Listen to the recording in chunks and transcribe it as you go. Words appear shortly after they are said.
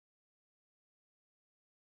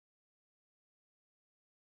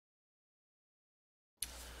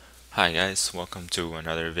Hi guys, welcome to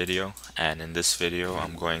another video, and in this video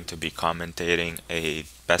I'm going to be commentating a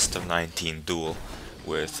best of 19 duel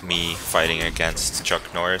with me fighting against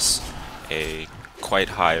ChuckNorris, a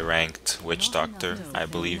quite high ranked witch doctor. I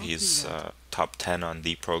believe he's top 10 on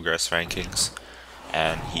the progress rankings,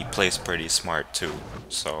 and he plays pretty smart too.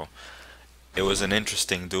 So it was an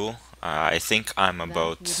interesting duel. I think I'm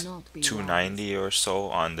about 290 or so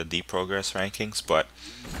on the D progress rankings, but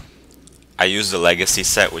I use the legacy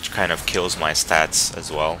set, which kind of kills my stats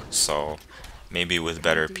as well, so maybe with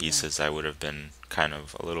better pieces I would have been kind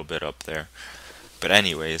of a little bit up there. But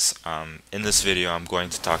anyways, in this video I'm going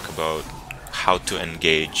to talk about how to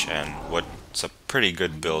engage and what's a pretty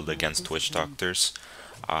good build against Witch Doctors.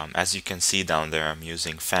 As you can see down there, I'm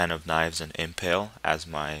using Fan of Knives and Impale as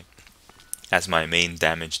my main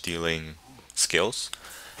damage dealing skills.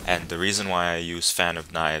 And the reason why I use Fan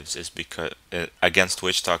of Knives is because against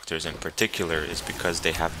Witch Doctors in particular is because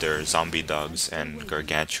they have their zombie dogs and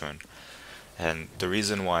Gargantuan. And the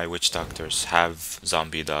reason why Witch Doctors have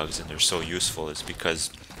zombie dogs and they're so useful is because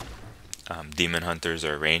Demon Hunters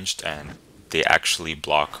are ranged and they actually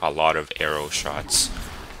block a lot of arrow shots.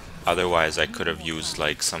 Otherwise I could have used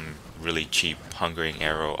like some really cheap Hungering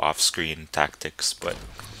Arrow off-screen tactics, but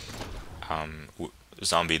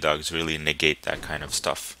zombie dogs really negate that kind of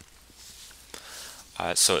stuff.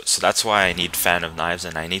 So that's why I need Fan of Knives,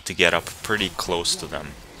 and I need to get up pretty close to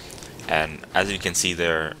them. And as you can see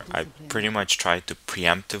there, I pretty much try to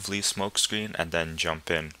preemptively smokescreen and then jump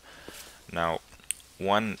in. Now,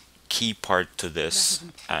 one key part to this,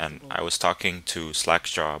 and I was talking to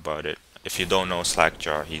Slackjaw about it. If you don't know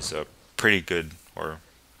Slackjaw, he's a pretty good, or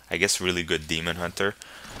I guess really good demon hunter.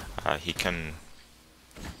 He can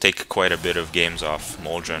take quite a bit of games off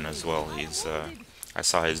Moldren as well. I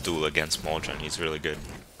saw his duel against Moldren. He's really good.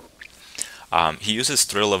 He uses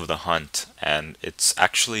Thrill of the Hunt, and it's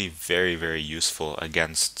actually very, very useful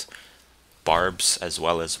against barbs as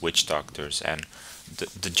well as witch doctors. And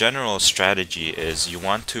the general strategy is you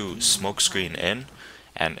want to smokescreen in,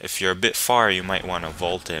 and if you're a bit far, you might want to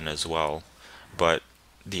vault in as well. But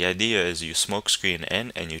the idea is you smokescreen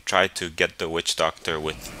in and you try to get the witch doctor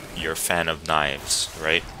with your Fan of Knives,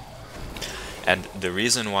 right? And the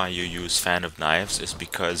reason why you use Fan of Knives is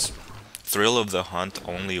because Thrill of the Hunt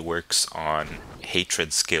only works on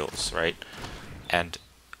hatred skills, right? And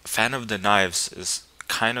Fan of the Knives is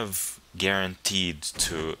kind of guaranteed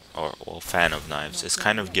to, or well, Fan of Knives is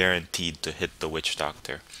kind of guaranteed to hit the Witch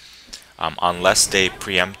Doctor, unless they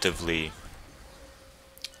preemptively.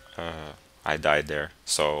 I died there,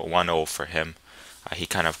 so 1-0 for him. He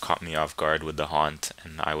kind of caught me off guard with the Haunt,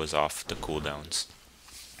 and I was off the cooldowns.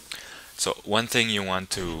 So one thing you want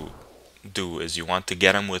to do is you want to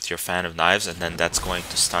get him with your Fan of Knives, and then that's going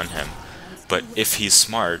to stun him. But if he's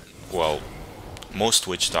smart, well, most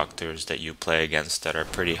witch doctors that you play against that are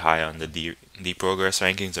pretty high on the D progress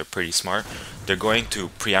rankings are pretty smart. They're going to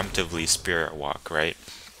preemptively Spirit Walk, right?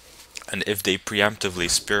 And if they preemptively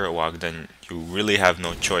Spirit Walk, then you really have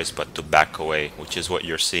no choice but to back away, which is what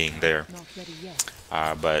you're seeing there.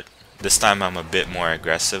 But this time I'm a bit more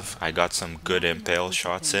aggressive. I got some good Impale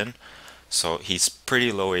shots in. So he's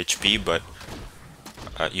pretty low HP, but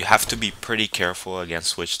you have to be pretty careful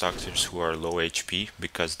against witch doctors who are low HP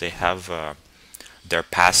because they have their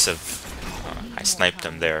passive. I sniped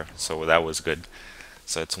them there, so that was good.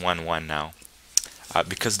 So it's 1-1 now.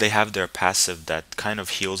 Because they have their passive that kind of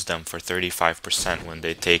heals them for 35% when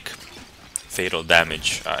they take fatal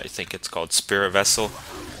damage. I think it's called Spirit Vessel.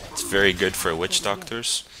 It's very good for witch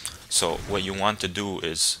doctors. So what you want to do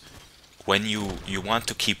is when you want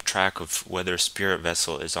to keep track of whether Spirit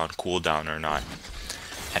Vessel is on cooldown or not.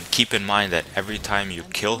 And keep in mind that every time you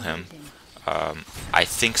kill him, I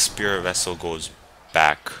think Spirit Vessel goes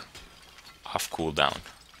back off cooldown.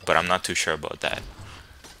 But I'm not too sure about that.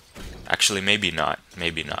 Actually, maybe not.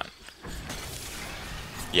 Maybe not.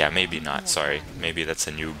 Yeah, maybe not. Sorry. Maybe that's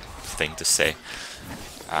a new thing to say.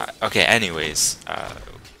 Okay, anyways.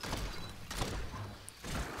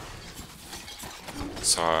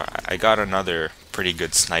 So I got another pretty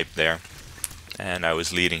good snipe there, and I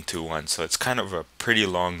was leading 2-1, so it's kind of a pretty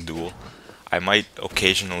long duel. I might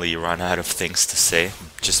occasionally run out of things to say,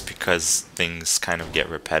 just because things kind of get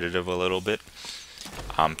repetitive a little bit.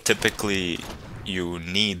 Typically, you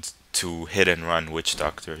need to hit and run witch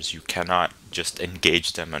doctors. You cannot just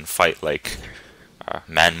engage them and fight like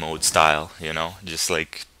man mode style, you know, just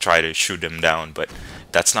like try to shoot them down, but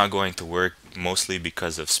that's not going to work, mostly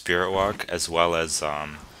because of Spirit Walk as well as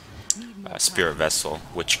Spirit Vessel,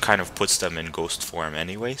 which kind of puts them in ghost form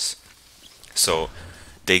anyways. So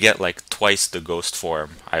they get like twice the ghost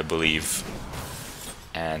form, I believe,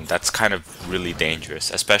 and that's kind of really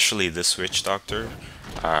dangerous, especially this witch doctor,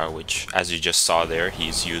 which, as you just saw there,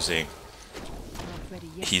 he's using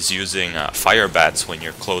fire bats when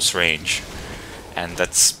you're close range, and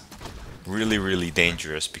that's really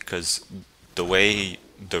dangerous because the way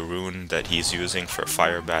the rune that he's using for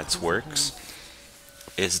fire bats works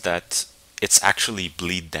is that it's actually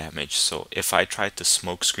bleed damage. So if I try to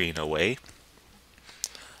smoke screen away,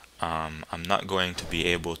 I'm not going to be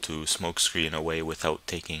able to smoke screen away without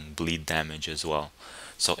taking bleed damage as well.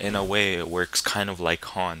 So in a way it works kind of like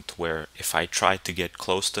Haunt, where if I try to get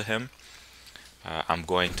close to him, I'm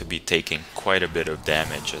going to be taking quite a bit of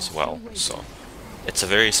damage as well. So it's a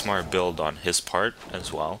very smart build on his part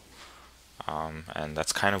as well, and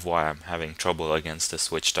that's kind of why I'm having trouble against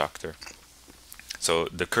this witch doctor. So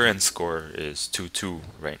the current score is 2-2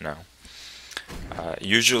 right now.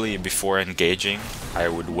 Usually before engaging, I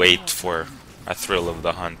would wait for a thrill of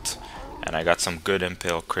the hunt, and I got some good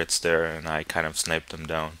impale crits there, and I kind of sniped them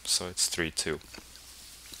down, so it's 3-2.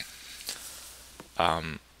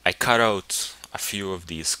 I cut out a few of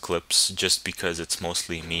these clips just because it's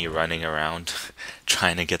mostly me running around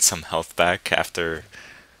trying to get some health back after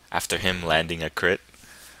him landing a crit.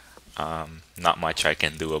 Not much I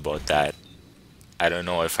can do about that. I don't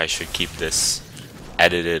know if I should keep this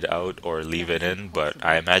edited out or leave it in, but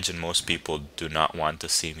I imagine most people do not want to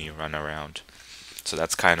see me run around. So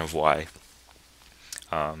that's kind of why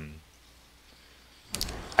I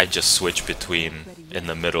just switch between in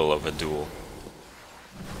the middle of a duel.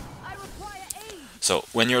 So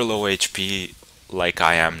when you're low HP like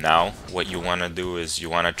I am now, what you want to do is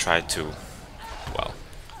you want to try to, well,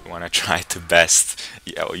 you want to try to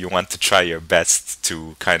you want to try your best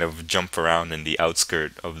to kind of jump around in the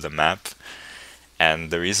outskirt of the map.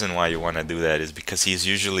 And the reason why you want to do that is because he's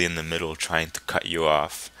usually in the middle trying to cut you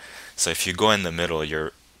off. So if you go in the middle,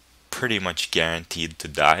 you're pretty much guaranteed to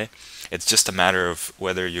die. It's just a matter of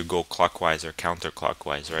whether you go clockwise or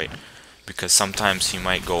counterclockwise, right? Because sometimes he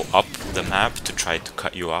might go up the map to try to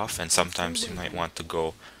cut you off, and sometimes he might want to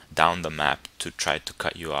go down the map to try to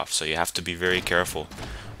cut you off. So you have to be very careful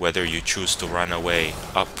whether you choose to run away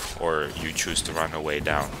up or you choose to run away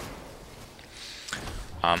down.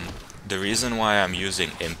 The reason why I'm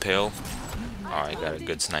using Impale, I got a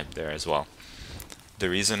good snipe there as well. The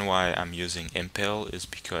reason why I'm using Impale is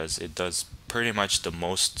because it does pretty much the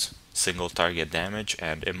most single target damage,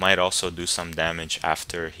 and it might also do some damage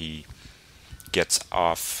after he gets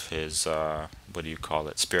off his, what do you call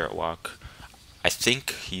it, Spirit Walk. I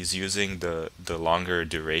think he's using the longer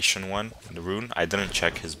duration one, the rune. I didn't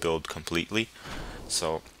check his build completely,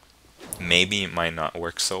 so maybe it might not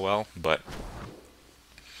work so well, but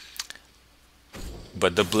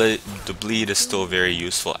the bleed is still very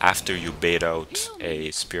useful after you bait out a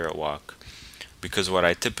Spirit Walk. Because what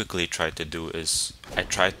I typically try to do is I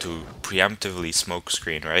try to preemptively smoke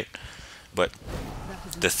screen, right? But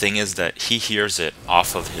the thing is that he hears it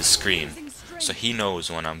off of his screen, so he knows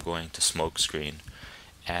when I'm going to smoke screen,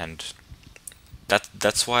 and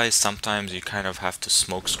that's why sometimes you kind of have to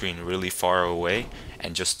smoke screen really far away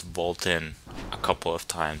and just vault in a couple of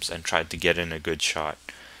times and try to get in a good shot.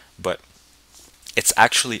 But it's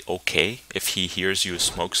actually okay if he hears you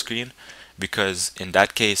smoke screen, because in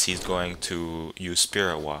that case he's going to use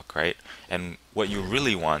Spirit Walk, right? And what you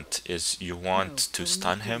really want is you want to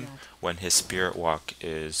stun him when his Spirit Walk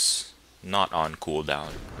is not on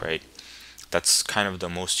cooldown, right? That's kind of the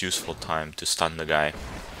most useful time to stun the guy.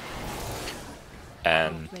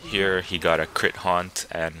 And here he got a crit haunt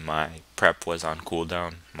and my prep was on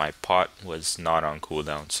cooldown. My pot was not on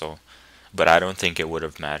cooldown, so, but I don't think it would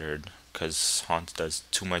have mattered because haunt does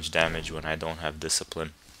too much damage when I don't have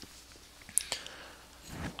discipline.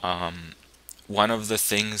 One of the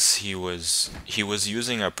things he was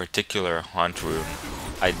using a particular haunt rune.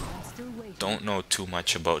 I don't know too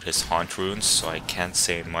much about his haunt runes, so I can't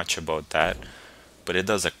say much about that, but it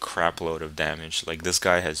does a crap load of damage. Like, this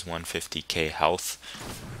guy has 150k health,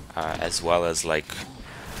 as well as like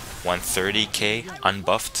 130k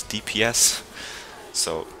unbuffed DPS,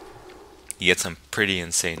 so you get some pretty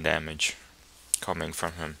insane damage coming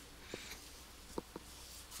from him.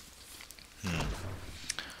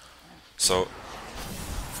 So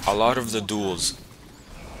a lot of the duels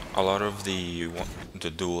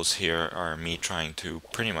here are me trying to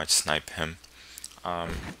pretty much snipe him.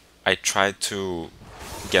 I try to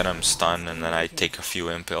get him stunned and then I take a few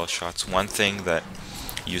impale shots. One thing that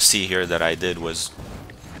you see here that I did was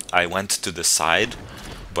I went to the side,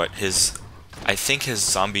 but I think his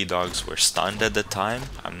zombie dogs were stunned at the time,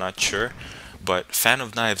 I'm not sure, but Fan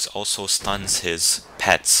of Knives also stuns his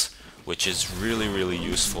pets, which is really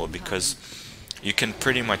useful because you can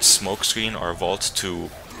pretty much smoke screen or vault to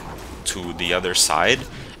the other side,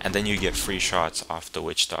 and then you get free shots off the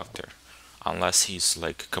Witch Doctor, unless he's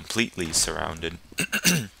like completely surrounded.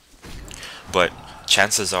 But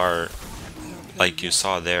chances are, like you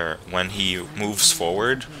saw there, when he moves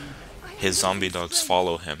forward, his zombie dogs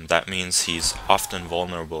follow him. That means he's often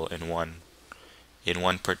vulnerable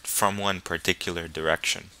from one particular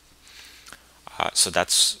direction. So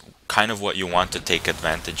that's kind of what you want to take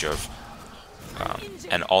advantage of.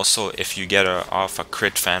 And also, if you get off a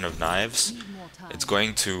crit fan of knives, it's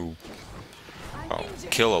going to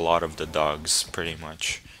kill a lot of the dogs pretty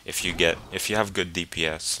much. If you have good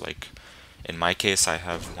DPS, like in my case, I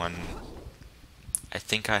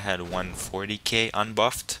think I had 140k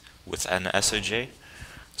unbuffed with an SOJ,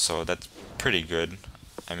 so that's pretty good.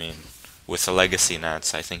 I mean, with the legacy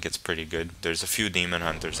nats, I think it's pretty good. There's a few demon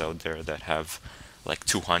hunters out there that have like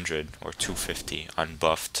 200 or 250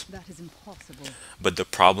 unbuffed. That is impossible. But the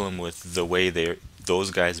problem with the way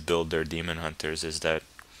those guys build their demon hunters is that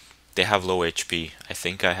they have low HP. I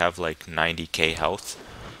think I have like 90k health,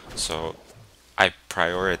 so I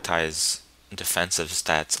prioritize defensive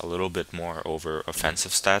stats a little bit more over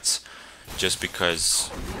offensive stats, just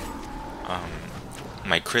because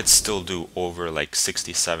my crits still do over like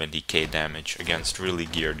 60-70k damage against really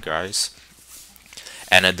geared guys.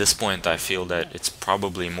 And at this point I feel that it's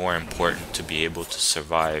probably more important to be able to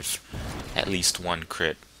survive at least one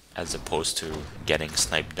crit as opposed to getting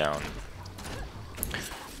sniped down.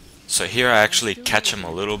 So here I actually catch him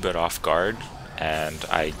a little bit off guard, and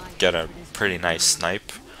I get a pretty nice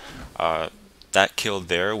snipe. That kill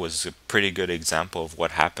there was a pretty good example of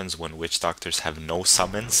what happens when Witch Doctors have no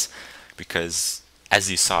summons, because as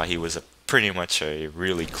you saw, he was pretty much a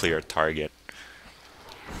really clear target.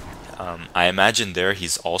 I imagine there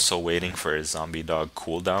he's also waiting for his zombie dog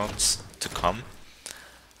cooldowns to come.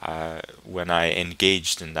 When I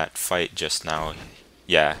engaged in that fight just now,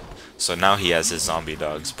 yeah, so now he has his zombie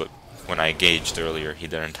dogs, but when I engaged earlier he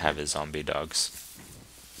didn't have his zombie dogs.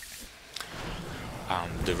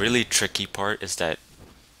 The really tricky part is that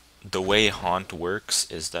the way haunt works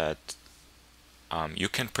is that you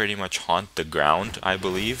can pretty much haunt the ground, I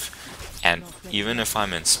believe, and even if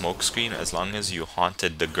I'm in smokescreen, as long as you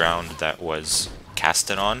haunted the ground that was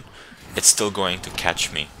casted on, it's still going to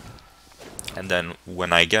catch me. And then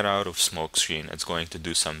when I get out of smokescreen, it's going to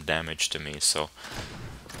do some damage to me. So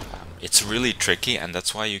it's really tricky, and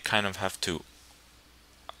that's why you kind of have to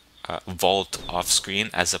vault off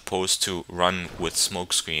screen as opposed to run with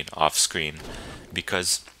smokescreen off screen,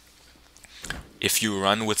 because if you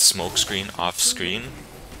run with smokescreen off screen,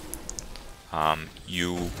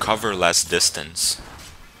 you cover less distance,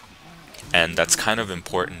 and that's kind of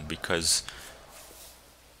important because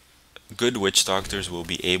good witch doctors will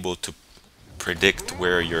be able to predict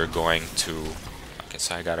where you're going to. Okay,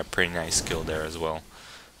 so I got a pretty nice kill there as well.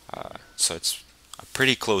 So it's a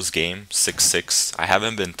pretty close game, 6-6. I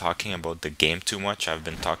haven't been talking about the game too much. I've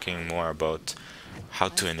been talking more about how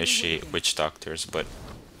to initiate witch doctors, but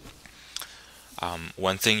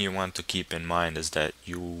one thing you want to keep in mind is that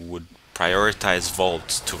you would prioritize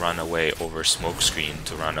vault to run away over smokescreen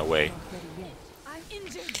to run away,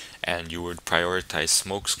 and you would prioritize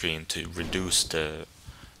smokescreen to reduce the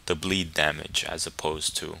bleed damage as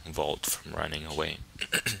opposed to vault from running away.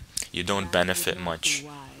 You don't benefit much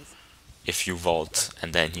if you vault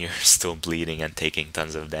and then you're still bleeding and taking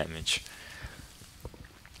tons of damage.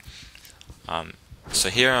 So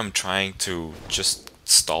here I'm trying to just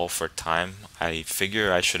stall for time. I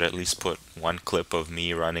figure I should at least put one clip of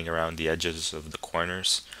me running around the edges of the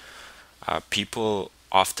corners. People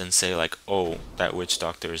often say like, oh, that witch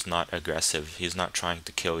doctor is not aggressive, he's not trying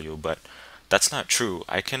to kill you, but that's not true.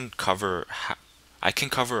 I can cover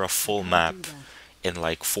a full map in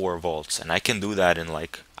like 4 vaults, and I can do that in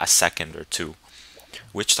like a second or two.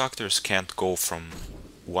 Witch doctors can't go from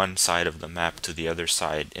one side of the map to the other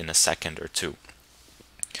side in a second or two.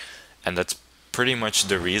 And that's pretty much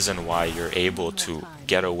the reason why you're able to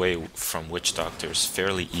get away from witch doctors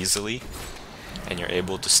fairly easily, and you're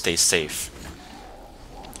able to stay safe.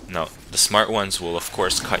 Now, the smart ones will of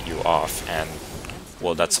course cut you off, and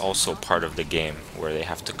well, that's also part of the game where they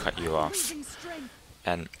have to cut you off.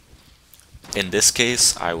 And in this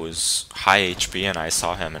case, I was high HP and I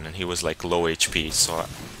saw him and he was like low HP, so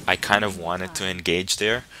I kind of wanted to engage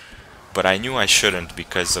there, but I knew I shouldn't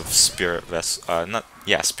because of Spirit Vessel,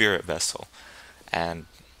 Spirit Vessel. And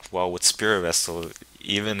well, with Spirit Vessel,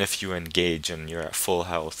 even if you engage and you're at full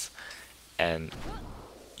health and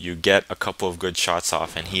you get a couple of good shots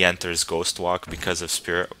off and he enters Ghost Walk because of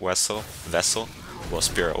Spirit Vessel, well,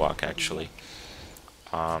 Spirit Walk actually,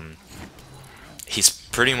 he's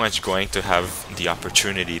pretty much going to have the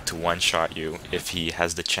opportunity to one-shot you if he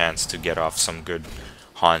has the chance to get off some good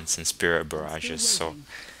haunts and spirit barrages. So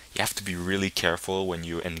you have to be really careful when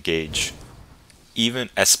you engage, even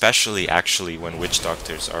especially actually when witch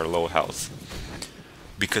doctors are low health,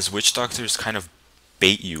 because witch doctors kind of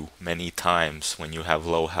bait you many times when you have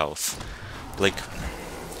low health. Like,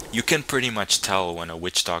 you can pretty much tell when a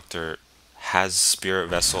witch doctor has spirit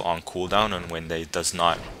vessel on cooldown and when they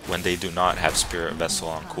do not have spirit vessel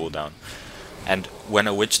on cooldown. And when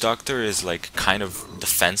a witch doctor is like kind of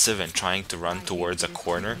defensive and trying to run towards a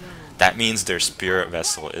corner, that means their spirit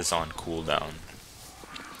vessel is on cooldown.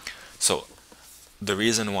 So the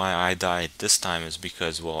reason why I died this time is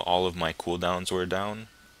because, well, all of my cooldowns were down.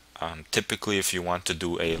 Typically, if you want to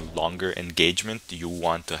do a longer engagement, you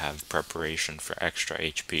want to have preparation for extra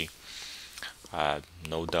HP.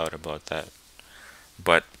 No doubt about that.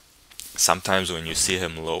 But sometimes when you see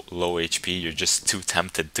him low HP, you're just too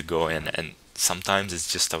tempted to go in, and sometimes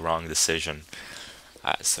it's just a wrong decision.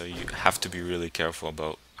 So you have to be really careful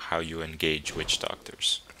about how you engage witch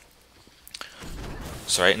doctors.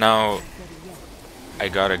 So right now, I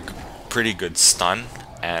got a pretty good stun,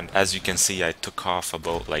 and as you can see, I took off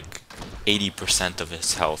about like 80% of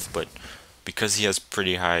his health, but because he has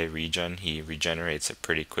pretty high regen, he regenerates it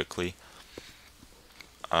pretty quickly.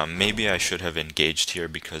 Maybe I should have engaged here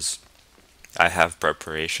because I have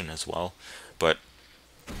preparation as well, but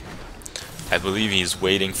I believe he's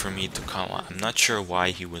waiting for me to come. I'm not sure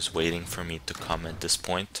why he was waiting for me to come at this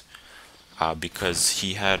point, because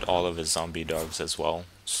he had all of his zombie dogs as well,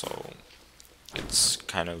 so it's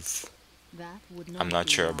kind of, I'm not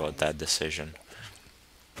sure about that decision.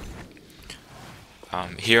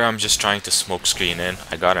 Here I'm just trying to smoke screen in.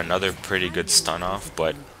 I got another pretty good stun off,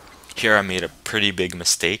 but here I made a pretty big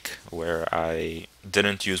mistake where I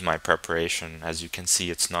didn't use my preparation. As you can see,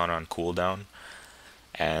 it's not on cooldown,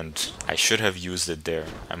 and I should have used it there.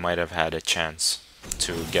 I might have had a chance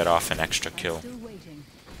to get off an extra kill.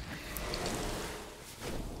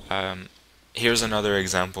 Here's another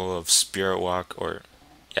example of Spirit Walk, or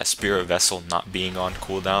yeah, Spirit Vessel not being on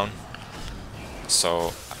cooldown.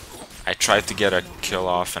 So I tried to get a kill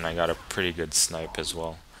off and I got a pretty good snipe as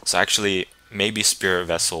well. So actually, maybe Spirit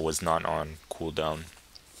Vessel was not on cooldown.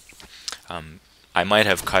 I might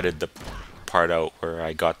have cutted the part out where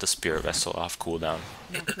I got the Spirit Vessel off cooldown,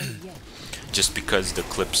 just because the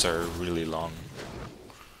clips are really long.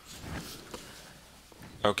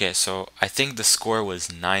 Okay, so I think the score was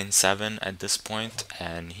 9-7 at this point,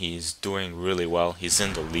 and he's doing really well. He's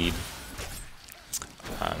in the lead.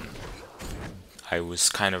 I was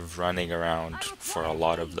kind of running around for a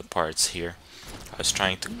lot of the parts here. I was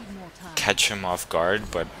trying to catch him off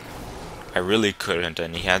guard, but I really couldn't,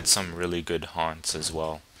 and he had some really good haunts as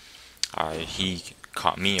well. He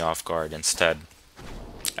caught me off guard instead,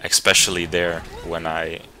 especially there when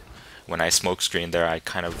I smoke screened there. I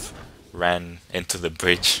kind of ran into the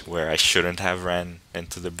bridge where I shouldn't have ran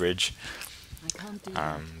into the bridge.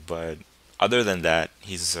 But other than that,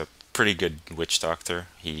 he's a pretty good witch doctor.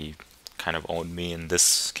 He kind of owned me in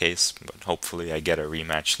this case, but hopefully I get a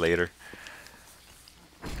rematch later.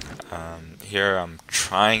 Here I'm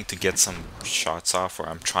trying to get some shots off, or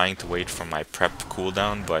I'm trying to wait for my prep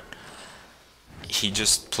cooldown, but he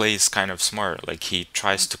just plays kind of smart. Like, he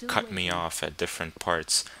tries to cut me off at different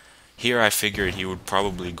parts. Here I figured he would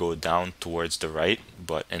probably go down towards the right,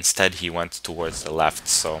 but instead he went towards the left,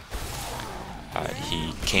 so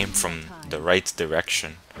he came from the right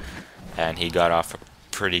direction, and he got off a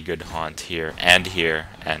pretty good haunt here,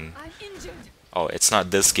 and oh, it's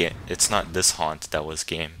not this game, it's not this haunt that was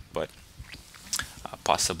game, but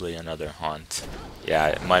possibly another haunt. Yeah,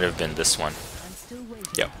 it might have been this one.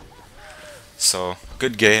 Yep. So,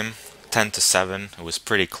 good game, 10-7. It was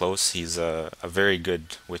pretty close. He's a very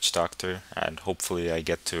good witch doctor, and hopefully I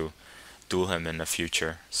get to duel him in the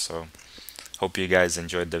future. So, hope you guys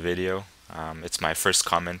enjoyed the video. It's my first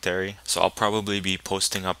commentary, so I'll probably be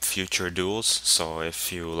posting up future duels. So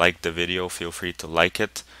if you like the video, feel free to like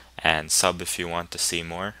it and sub if you want to see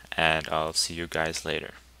more, and I'll see you guys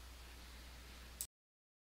later.